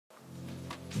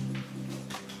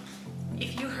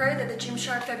If you heard that the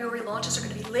Gymshark February launches are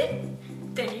gonna be lit,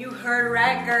 then you heard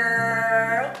right,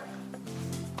 girl.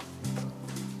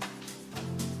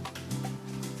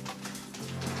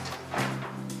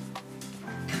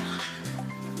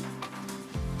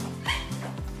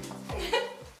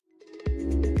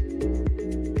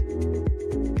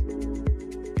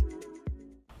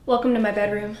 Welcome to my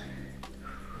bedroom.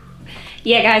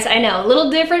 Yeah guys, I know, a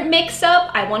little different mix up.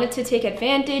 I wanted to take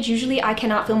advantage. Usually I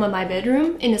cannot film in my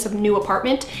bedroom in this new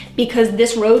apartment because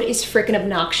this road is freaking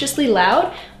obnoxiously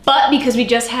loud. But because we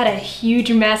just had a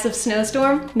huge massive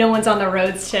snowstorm, no one's on the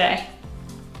roads today.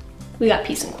 We got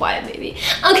peace and quiet, baby.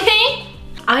 Okay?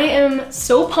 I am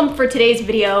so pumped for today's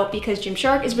video because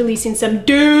Gymshark is releasing some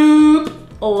dope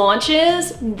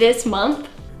launches this month.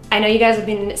 I know you guys have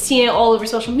been seeing it all over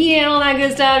social media and all that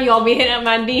good stuff. You all be hitting up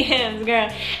my DMs, girl.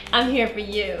 I'm here for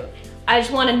you. I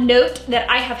just want to note that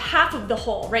I have half of the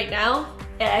haul right now.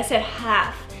 And I said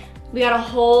half. We got a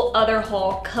whole other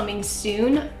haul coming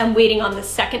soon. I'm waiting on the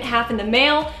second half in the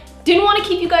mail. Didn't want to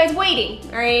keep you guys waiting,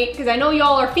 all right? Because I know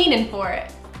y'all are fiending for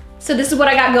it. So this is what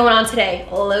I got going on today.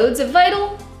 Loads of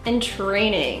Vital and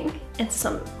training and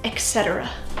some etc.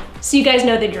 So you guys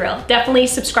know the drill. Definitely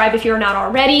subscribe if you're not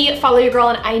already. Follow your girl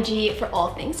on IG for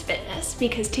all things fitness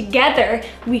because together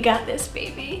we got this,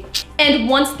 baby. And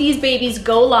once these babies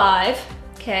go live,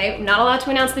 okay, I'm not allowed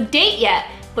to announce the date yet,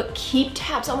 but keep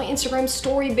tabs on my Instagram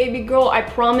story, baby girl. I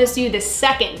promise you the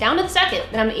second, down to the second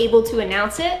that I'm able to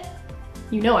announce it,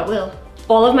 you know I will.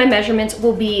 All of my measurements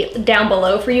will be down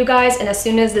below for you guys, and as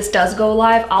soon as this does go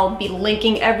live, I'll be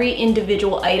linking every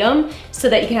individual item so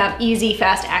that you can have easy,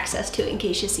 fast access to it in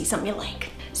case you see something you like.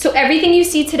 So everything you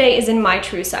see today is in my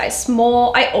true size.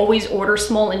 Small, I always order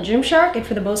small in Gymshark, and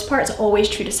for the most part, it's always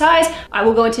true to size. I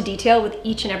will go into detail with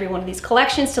each and every one of these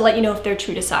collections to let you know if they're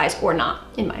true to size or not,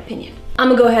 in my opinion. I'm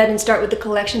gonna go ahead and start with the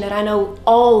collection that I know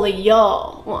all of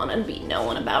y'all wanna be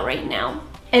knowing about right now.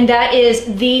 And that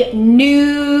is the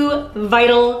new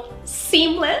Vital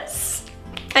Seamless.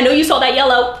 I know you saw that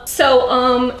yellow.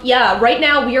 So yeah, right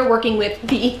now we are working with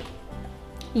the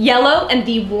yellow and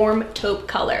the warm taupe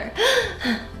color.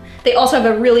 They also have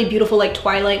a really beautiful like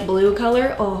twilight blue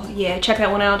color. Oh yeah, check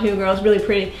that one out too, girl, it's really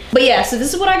pretty. But yeah, so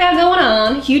this is what I got going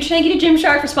on. Huge thank you to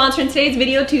Gymshark for sponsoring today's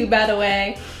video too, by the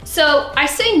way. So I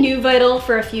say new Vital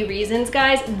for a few reasons,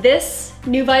 guys. This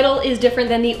new Vital is different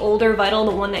than the older Vital,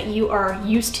 the one that you are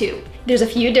used to. There's a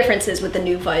few differences with the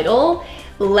new Vital.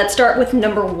 Let's start with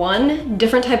number one,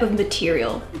 different type of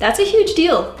material. That's a huge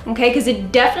deal, okay? Because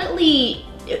it definitely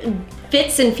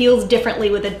fits and feels differently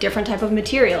with a different type of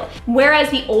material. Whereas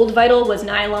the old Vital was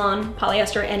nylon,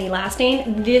 polyester, and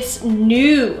elastane, this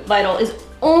new Vital is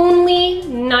only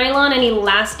nylon and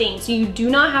elastane, so you do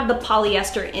not have the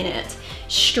polyester in it.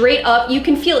 Straight up, you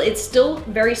can feel it's still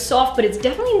very soft, but it's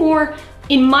definitely more,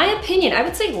 in my opinion, I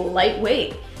would say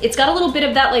lightweight. It's got a little bit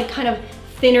of that like kind of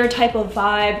thinner type of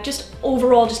vibe, just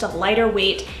overall just a lighter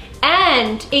weight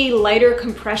and a lighter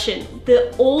compression.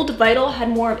 The old Vital had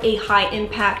more of a high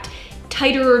impact,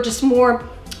 tighter, just more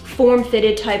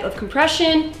form-fitted type of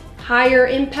compression, higher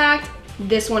impact.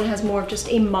 This one has more of just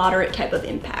a moderate type of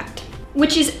impact,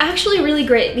 which is actually really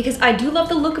great because I do love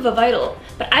the look of a Vital,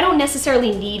 but I don't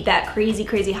necessarily need that crazy,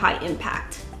 crazy high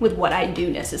impact with what I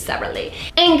do necessarily.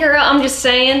 And girl, I'm just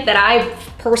saying that I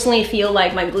personally feel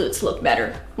like my glutes look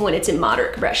better when it's in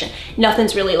moderate compression.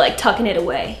 Nothing's really like tucking it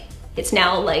away. It's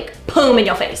now like boom in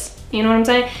your face. You know what I'm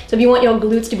saying? So if you want your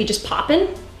glutes to be just popping,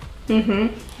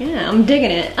 yeah, I'm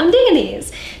digging it. I'm digging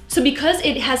these. So because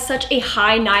it has such a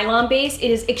high nylon base, it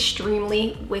is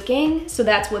extremely wicking. So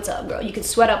that's what's up, girl. You can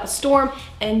sweat up a storm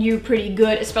and you're pretty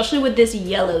good, especially with this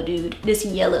yellow, dude. This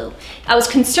yellow. I was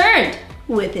concerned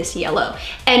with this yellow.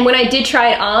 And when I did try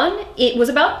it on, it was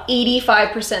about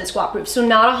 85% squat proof. So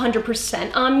not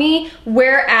 100% on me.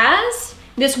 Whereas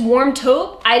this warm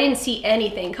taupe, I didn't see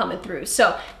anything coming through.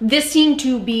 So this seemed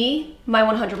to be my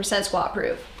 100% squat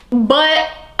proof. But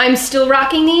I'm still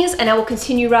rocking these and I will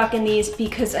continue rocking these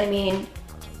because I mean,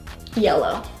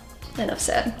 yellow, enough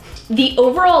said. The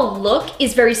overall look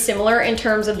is very similar in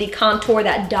terms of the contour,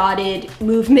 that dotted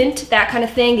movement, that kind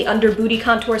of thing. The under booty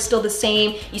contour is still the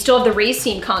same. You still have the race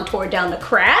seam contour down the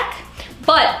crack,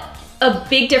 but a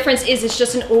big difference is it's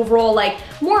just an overall like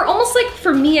more, almost like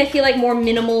for me, I feel like more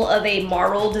minimal of a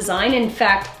marl design. In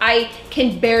fact, I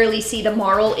can barely see the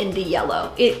marl in the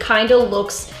yellow. It kind of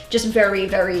looks just very,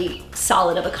 very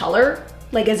solid of a color,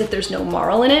 like as if there's no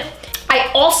marl in it.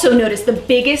 I also noticed the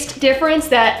biggest difference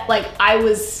that like I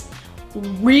was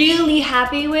really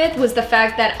happy with was the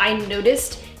fact that I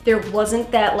noticed there wasn't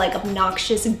that like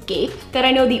obnoxious gape that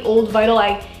I know the old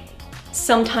Vital,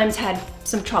 sometimes had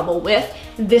some trouble with.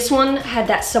 This one had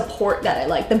that support that I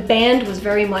like. The band was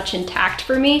very much intact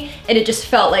for me, and it just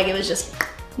felt like it was just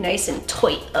nice and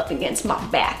tight up against my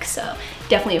back, so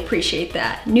definitely appreciate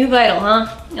that. New Vital, huh?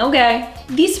 Okay.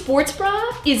 The sports bra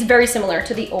is very similar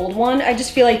to the old one. I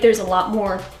just feel like there's a lot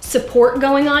more support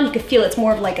going on. You can feel it's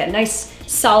more of like a nice,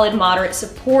 solid, moderate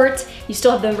support. You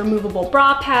still have the removable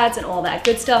bra pads and all that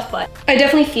good stuff, but I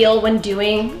definitely feel when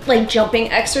doing like jumping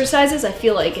exercises, I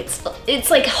feel like it's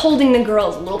like holding the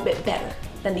girls a little bit better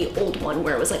than the old one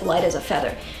where it was like light as a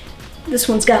feather. This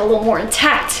one's got a little more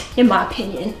intact, in my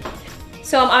opinion.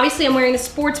 So obviously I'm wearing the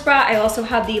sports bra. I also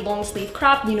have the long sleeve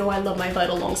crop. You know I love my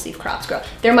Vital long sleeve crops, girl.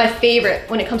 They're my favorite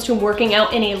when it comes to working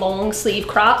out in a long sleeve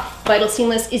crop. Vital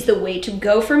Seamless is the way to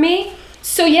go for me.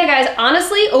 So yeah guys,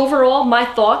 honestly, overall, my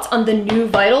thoughts on the new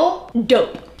Vital,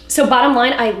 dope. So bottom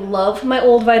line, I love my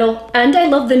old Vital and I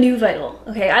love the new Vital,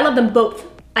 okay? I love them both.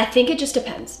 I think it just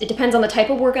depends. It depends on the type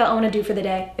of workout I wanna do for the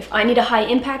day. If I need a high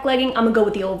impact legging, I'm gonna go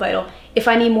with the old Vital. If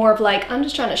I need more of like, I'm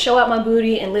just trying to show out my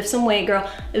booty and lift some weight,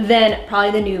 girl, then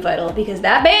probably the new Vital, because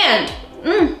that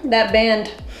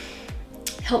band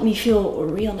helped me feel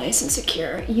real nice and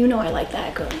secure. You know I like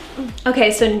that, girl.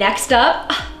 Okay, so next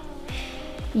up,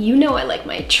 you know I like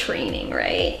my training,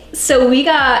 right? So we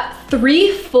got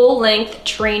 3 full-length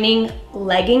training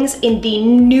leggings in the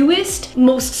newest,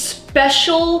 most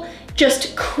special,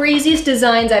 just craziest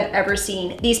designs I've ever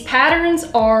seen. These patterns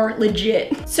are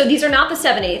legit. So these are not the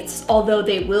 7/8, although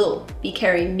they will be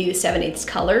carrying new 7/8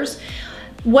 colors.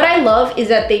 What I love is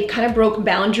that they kind of broke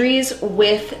boundaries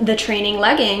with the training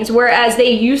leggings, whereas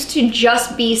they used to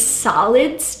just be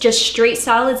solids, just straight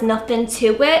solids, nothing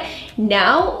to it.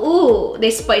 Now, ooh,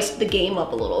 they spiced the game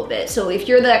up a little bit. So if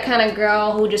you're that kind of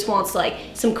girl who just wants like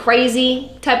some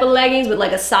crazy type of leggings with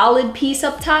like a solid piece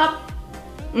up top,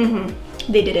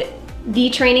 they did it.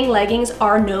 The training leggings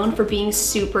are known for being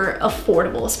super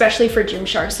affordable, especially for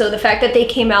Gymshark. So the fact that they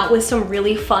came out with some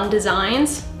really fun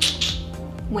designs,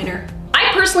 winner.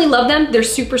 I personally love them. They're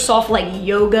super soft, like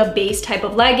yoga-based type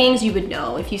of leggings. You would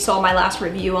know if you saw my last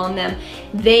review on them.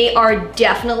 They are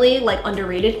definitely like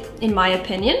underrated in my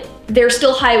opinion. They're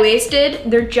still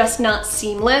high-waisted. They're just not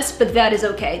seamless, but that is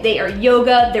okay. They are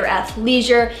yoga, they're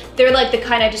athleisure. They're like the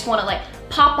kind I just wanna like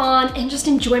pop on and just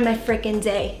enjoy my freaking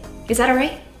day. Is that all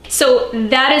right? So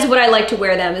that is what I like to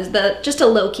wear them, is just a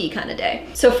low-key kind of day.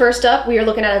 So first up, we are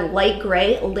looking at a light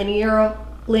gray linear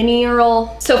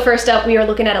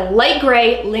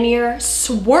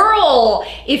swirl.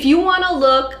 If you want to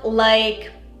look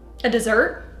like a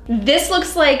dessert, this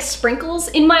looks like sprinkles.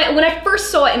 When I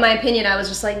first saw it, in my opinion, I was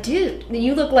just like, dude,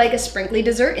 you look like a sprinkly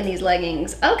dessert in these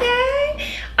leggings. Okay.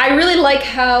 I really like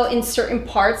how in certain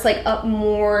parts, like up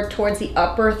more towards the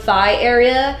upper thigh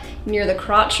area, near the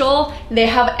crotch hole, they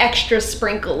have extra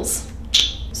sprinkles.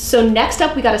 So next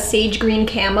up, we got a sage green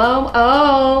camo.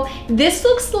 Oh, this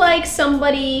looks like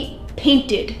somebody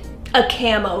painted a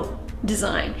camo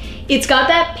design. It's got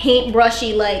that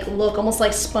paintbrushy like look, almost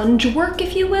like sponge work,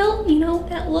 if you will. You know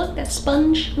that look, that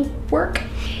sponge work.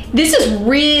 This is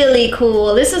really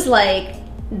cool. This is like,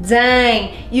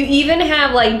 dang. You even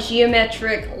have like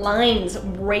geometric lines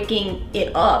breaking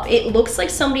it up. It looks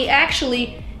like somebody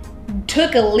actually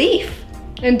took a leaf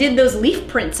and did those leaf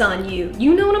prints on you.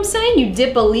 You know what I'm saying? You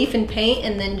dip a leaf in paint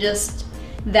and then just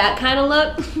that kind of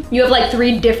look. You have like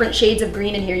 3 different shades of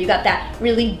green in here. You got that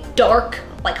really dark,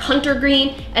 like hunter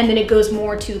green, and then it goes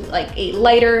more to like a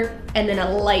lighter, and then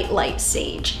a light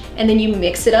sage. And then you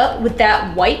mix it up with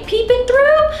that white peeping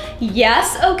through.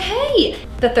 Yes, okay.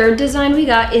 The third design we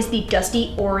got is the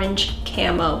dusty orange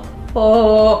camo.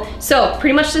 Oh, so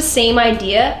pretty much the same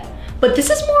idea, but this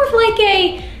is more of like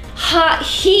a hot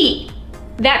heat,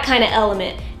 that kind of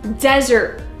element,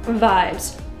 desert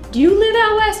vibes. Do you live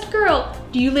out west, girl?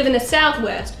 Do you live in the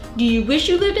Southwest? Do you wish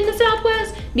you lived in the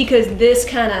Southwest? Because this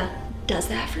kind of does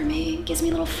that for me. Gives me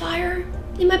a little fire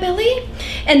in my belly.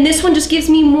 And this one just gives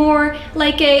me more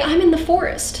like I'm in the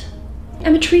forest.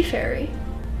 I'm a tree fairy.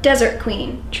 Desert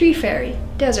queen, tree fairy,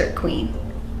 desert queen.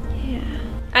 Yeah.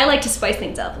 I like to spice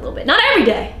things up a little bit. Not every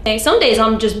day. Okay, some days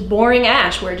I'm just boring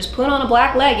ash, where just put on a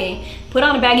black legging, put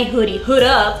on a baggy hoodie, hood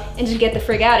up, and just get the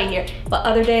frig out of here. But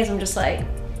other days I'm just like,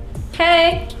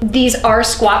 hey. These are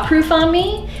squat proof on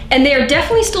me, and they're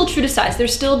definitely still true to size. They're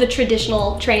still the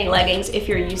traditional training leggings if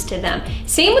you're used to them.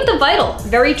 Same with the Vital,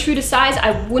 very true to size.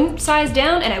 I wouldn't size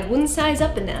down and I wouldn't size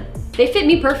up in them. They fit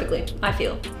me perfectly, I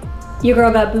feel. Your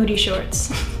girl got booty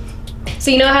shorts.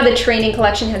 So you know how the training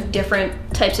collection has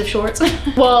different types of shorts?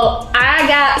 Well, I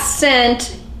got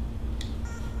sent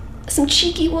some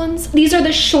cheeky ones. These are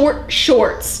the short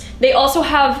shorts. They also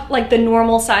have like the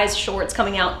normal size shorts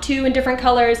coming out too in different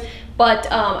colors,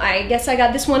 but I guess I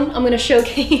got this one. I'm gonna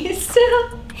showcase.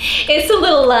 It's a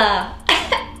little,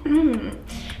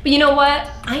 but you know what?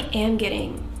 I am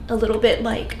getting a little bit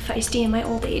like feisty in my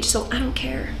old age, so I don't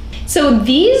care. So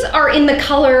these are in the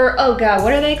color, oh God,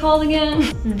 what are they called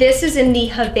again? This is in the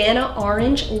Havana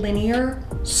Orange Linear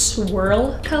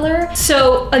Swirl color.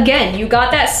 So again, you got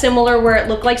that similar where it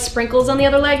looked like sprinkles on the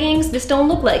other leggings. This don't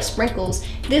look like sprinkles.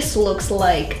 This looks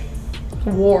like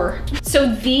war.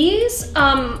 So these,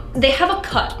 they have a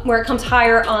cut where it comes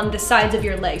higher on the sides of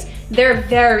your legs. They're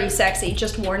very sexy,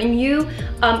 just warning you.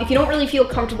 If you don't really feel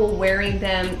comfortable wearing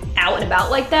them out and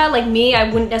about like that, like me, I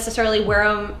wouldn't necessarily wear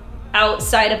them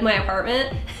outside of my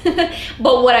apartment.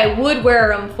 But what I would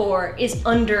wear them for is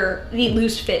under the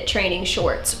loose fit training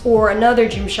shorts or another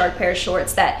Gymshark pair of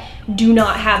shorts that do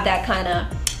not have that kind of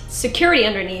security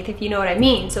underneath, if you know what I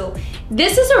mean. So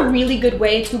this is a really good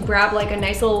way to grab like a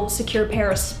nice little secure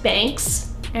pair of Spanx,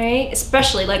 right?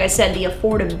 Especially, like I said, the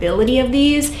affordability of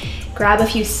these. Grab a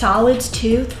few solids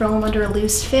too, throw them under a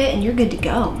loose fit, and you're good to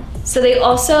go. So they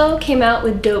also came out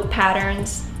with dope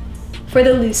patterns for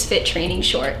the loose fit training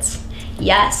shorts.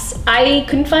 Yes, I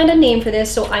couldn't find a name for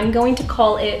this, so I'm going to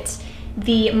call it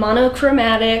the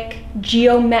monochromatic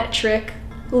geometric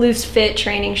loose fit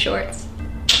training shorts.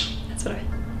 That's what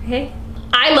okay?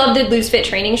 I love the loose fit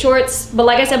training shorts, but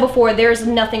like I said before, there's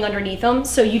nothing underneath them,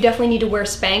 so you definitely need to wear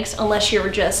Spanx unless you're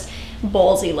just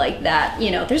ballsy like that.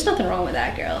 You know, there's nothing wrong with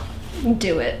that, girl.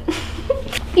 Do it.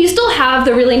 You still have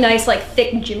the really nice, like,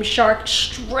 thick Gymshark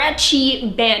stretchy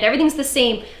band. Everything's the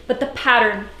same, but the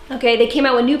pattern, okay? They came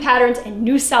out with new patterns and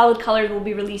new solid colors will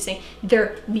be releasing.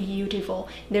 They're beautiful.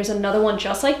 There's another one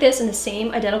just like this in the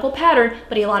same identical pattern,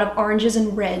 but a lot of oranges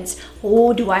and reds.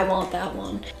 Oh, do I want that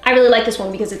one. I really like this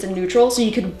one because it's a neutral, so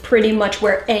you could pretty much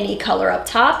wear any color up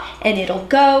top and it'll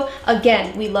go.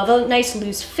 Again, we love a nice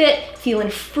loose fit, feeling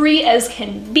free as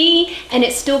can be, and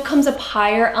it still comes up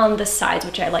higher on the sides,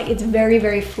 which I like. It's very,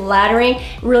 very flattering.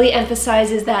 It really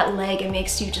emphasizes that leg and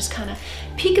makes you just kind of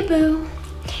peekaboo.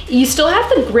 You still have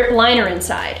the grip liner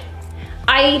inside.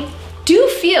 I do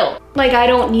feel like I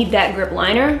don't need that grip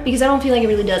liner because I don't feel like it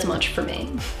really does much for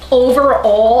me.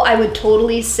 Overall, I would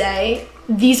totally say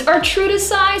these are true to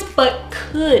size, but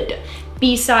could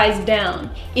be sized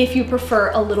down if you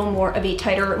prefer a little more of a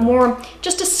tighter, more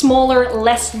just a smaller,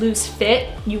 less loose fit.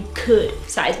 You could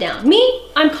size down. Me,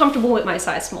 I'm comfortable with my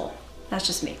size small. That's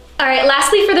just me. All right,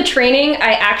 lastly for the training,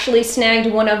 I actually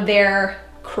snagged one of their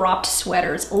cropped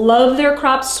sweaters. Love their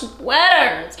cropped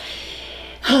sweaters.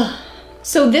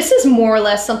 So this is more or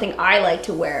less something I like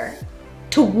to wear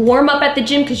to warm up at the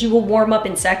gym, because you will warm up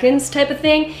in seconds type of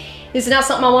thing. This is not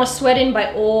something I want to sweat in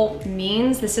by all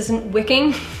means. This isn't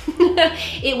wicking.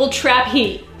 It will trap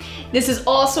heat. This is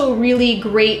also really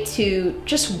great to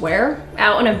just wear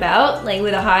out and about, like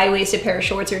with a high-waisted pair of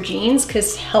shorts or jeans,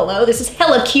 because hello, this is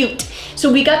hella cute.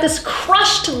 So we got this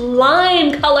crushed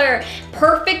lime color,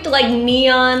 perfect like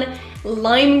neon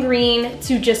lime green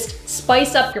to just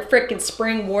spice up your frickin'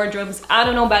 spring wardrobes. I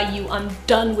don't know about you, I'm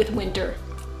done with winter.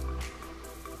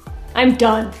 I'm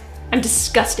done. I'm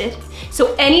disgusted.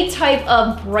 So any type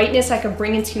of brightness I could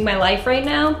bring into my life right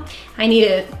now, I need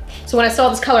it. So when I saw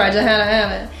this color, I just had to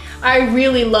have it. I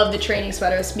really love the training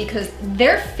sweaters because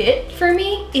their fit for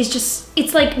me is just,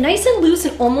 it's like nice and loose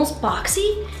and almost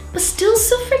boxy, but still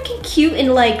so freaking cute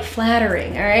and like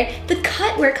flattering, all right? The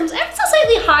cut where it comes ever so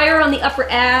slightly higher on the upper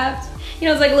abs, you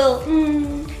know, it's like a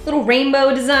little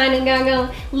rainbow design and going,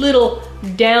 little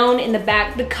down in the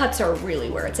back. The cuts are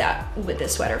really where it's at with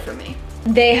this sweater for me.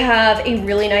 They have a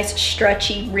really nice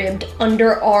stretchy ribbed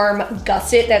underarm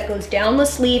gusset that goes down the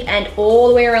sleeve and all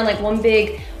the way around like one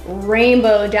big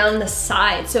rainbow down the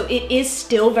side. So it is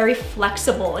still very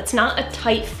flexible. It's not a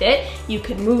tight fit. You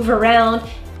can move around,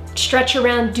 stretch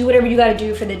around, do whatever you gotta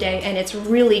do for the day. And it's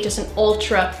really just an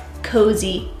ultra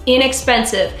cozy,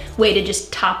 inexpensive way to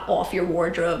just top off your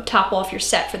wardrobe, top off your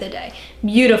set for the day.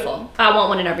 Beautiful. I want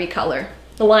one in every color.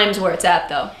 The lime's where it's at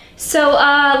though. So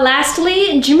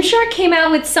lastly, Gymshark came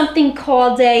out with something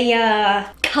called a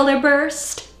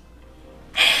ColorBurst.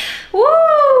 Woo!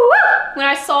 When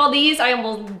I saw these, I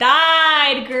almost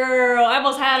died, girl. I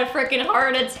almost had a freaking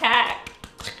heart attack.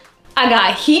 I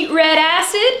got heat red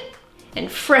acid and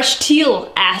fresh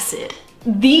teal acid.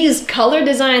 These color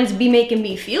designs be making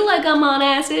me feel like I'm on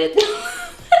acid.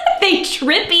 They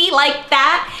trippy like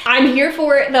that. I'm here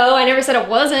for it though. I never said it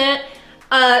wasn't.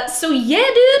 So yeah,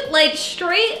 dude, like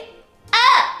straight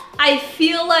up. I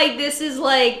feel like this is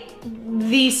like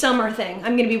the summer thing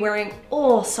I'm gonna be wearing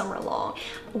all summer long.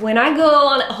 When I go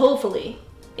on, hopefully,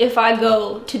 if I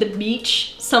go to the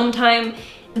beach sometime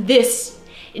this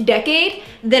decade,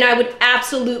 then I would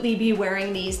absolutely be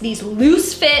wearing these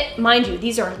loose fit. Mind you,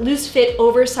 these are loose fit,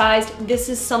 oversized. This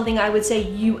is something I would say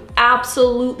you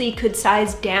absolutely could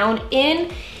size down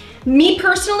in. Me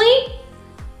personally,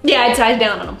 yeah, I'd size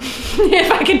down on them.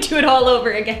 If I could do it all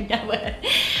over again, I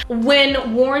would.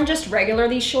 When worn just regular,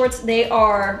 these shorts, they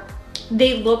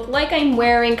look like I'm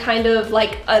wearing kind of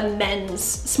like a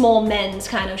small men's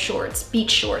kind of shorts,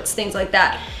 beach shorts, things like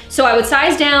that. So I would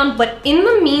size down, but in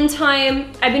the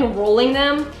meantime, I've been rolling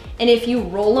them. And if you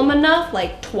roll them enough,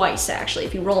 like twice actually,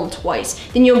 if you roll them twice,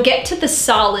 then you'll get to the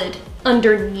solid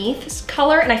underneath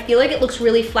color. And I feel like it looks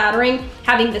really flattering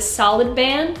having the solid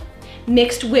band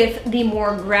mixed with the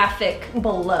more graphic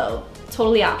below.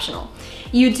 Totally optional.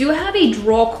 You do have a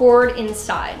draw cord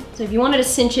inside. So if you wanted to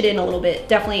cinch it in a little bit,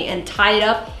 definitely, and tie it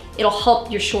up, it'll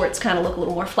help your shorts kind of look a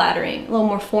little more flattering, a little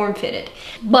more form-fitted.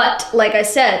 But like I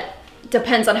said,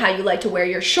 depends on how you like to wear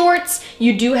your shorts.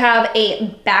 You do have a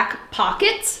back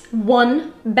pocket,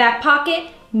 one back pocket,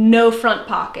 no front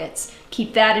pockets.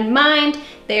 Keep that in mind.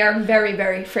 They are very,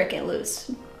 very freaking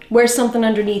loose. Wear something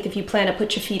underneath if you plan to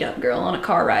put your feet up, girl, on a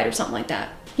car ride or something like that.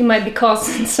 You might be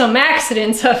causing some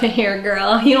accidents up in here,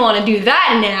 girl. You don't want to do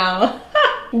that now.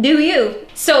 Do you?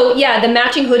 So yeah, the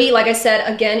matching hoodie, like I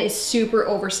said, again, is super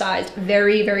oversized.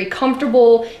 Very, very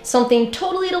comfortable. Something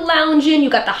totally to lounge in. You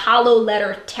got the hollow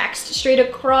letter text straight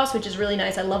across, which is really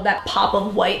nice. I love that pop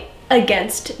of white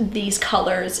against these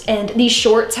colors. And these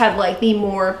shorts have like the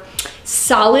more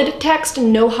solid text,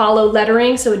 no hollow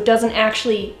lettering, so it doesn't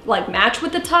actually like match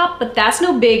with the top, but that's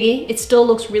no biggie. It still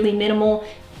looks really minimal.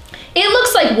 It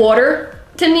looks like water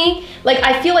to me. Like,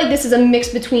 I feel like this is a mix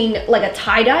between like a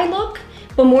tie-dye look,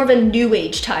 but more of a new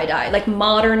age tie-dye, like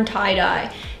modern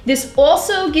tie-dye. This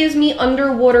also gives me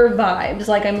underwater vibes.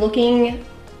 Like I'm looking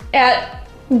at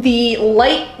the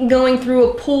light going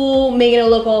through a pool, making it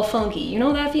look all funky. You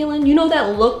know that feeling? You know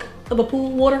that look of a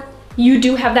pool water? You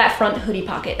do have that front hoodie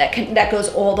pocket that goes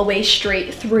all the way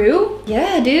straight through.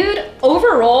 Yeah, dude.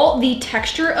 Overall, the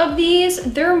texture of these,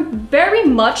 they're very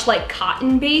much like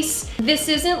cotton base. This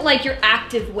isn't like your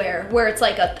active wear where it's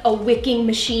like a wicking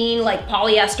machine, like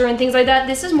polyester and things like that.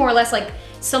 This is more or less like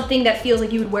something that feels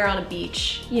like you would wear on a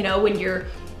beach, you know, when you're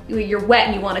wet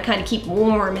and you want to kind of keep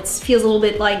warm. It feels a little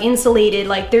bit like insulated.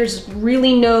 Like there's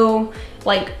really no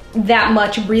like that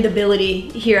much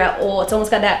breathability here at all. It's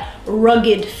almost got that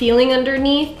rugged feeling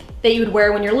underneath that you would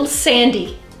wear when you're a little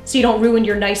sandy, so you don't ruin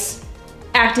your nice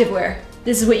activewear.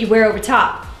 This is what you wear over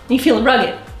top. You feeling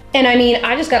rugged. And I mean,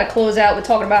 I just gotta close out with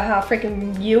talking about how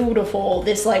freaking beautiful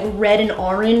this like red and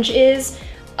orange is.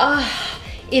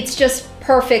 It's just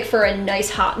perfect for a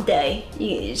nice hot day.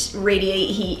 You just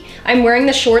radiate heat. I'm wearing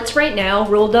the shorts right now,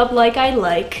 rolled up like I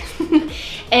like.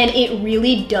 And it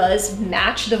really does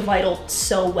match the Vital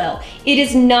so well. It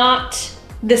is not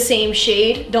the same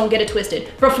shade, don't get it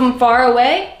twisted. But from far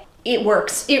away, it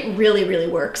works. It really, really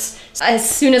works. As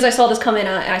soon as I saw this come in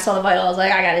and I saw the Vital, I was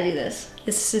like, I gotta do this.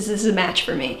 This is a match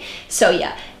for me. So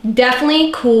yeah,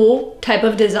 definitely cool type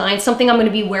of design. Something I'm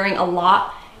gonna be wearing a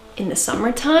lot in the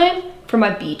summertime for my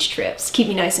beach trips. Keep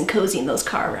me nice and cozy in those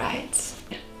car rides.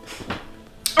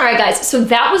 All right, guys, so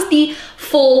that was the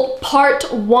full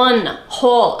part 1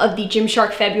 haul of the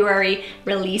Gymshark February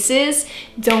releases.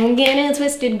 Don't get it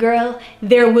twisted, girl.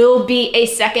 There will be a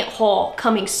second haul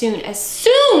coming soon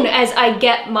as I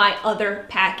get my other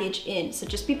package in. So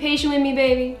just be patient with me,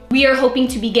 baby. We are hoping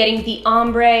to be getting the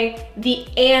ombre, the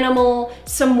animal,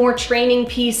 some more training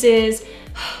pieces,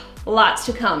 lots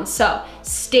to come. So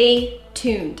stay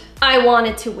tuned. I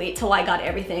wanted to wait till I got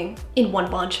everything in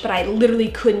one bunch, but I literally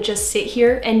couldn't just sit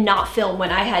here and not film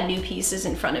when I had new pieces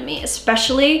in front of me,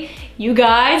 especially you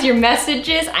guys, your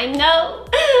messages. I know,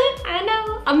 I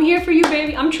know. I'm here for you,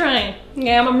 baby. I'm trying.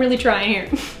 Yeah, I'm really trying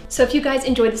here. So if you guys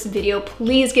enjoyed this video,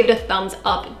 please give it a thumbs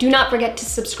up. Do not forget to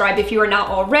subscribe if you are not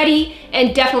already,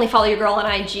 and definitely follow your girl on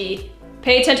IG.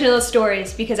 Pay attention to those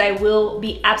stories because I will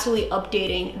be absolutely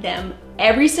updating them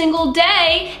every single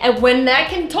day. And when I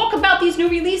can talk about these new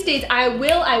release dates, I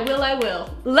will.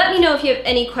 Let me know if you have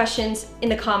any questions in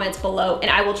the comments below, and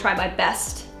I will try my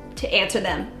best to answer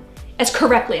them as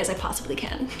correctly as I possibly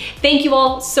can. Thank you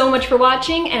all so much for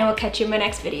watching, and I will catch you in my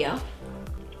next video.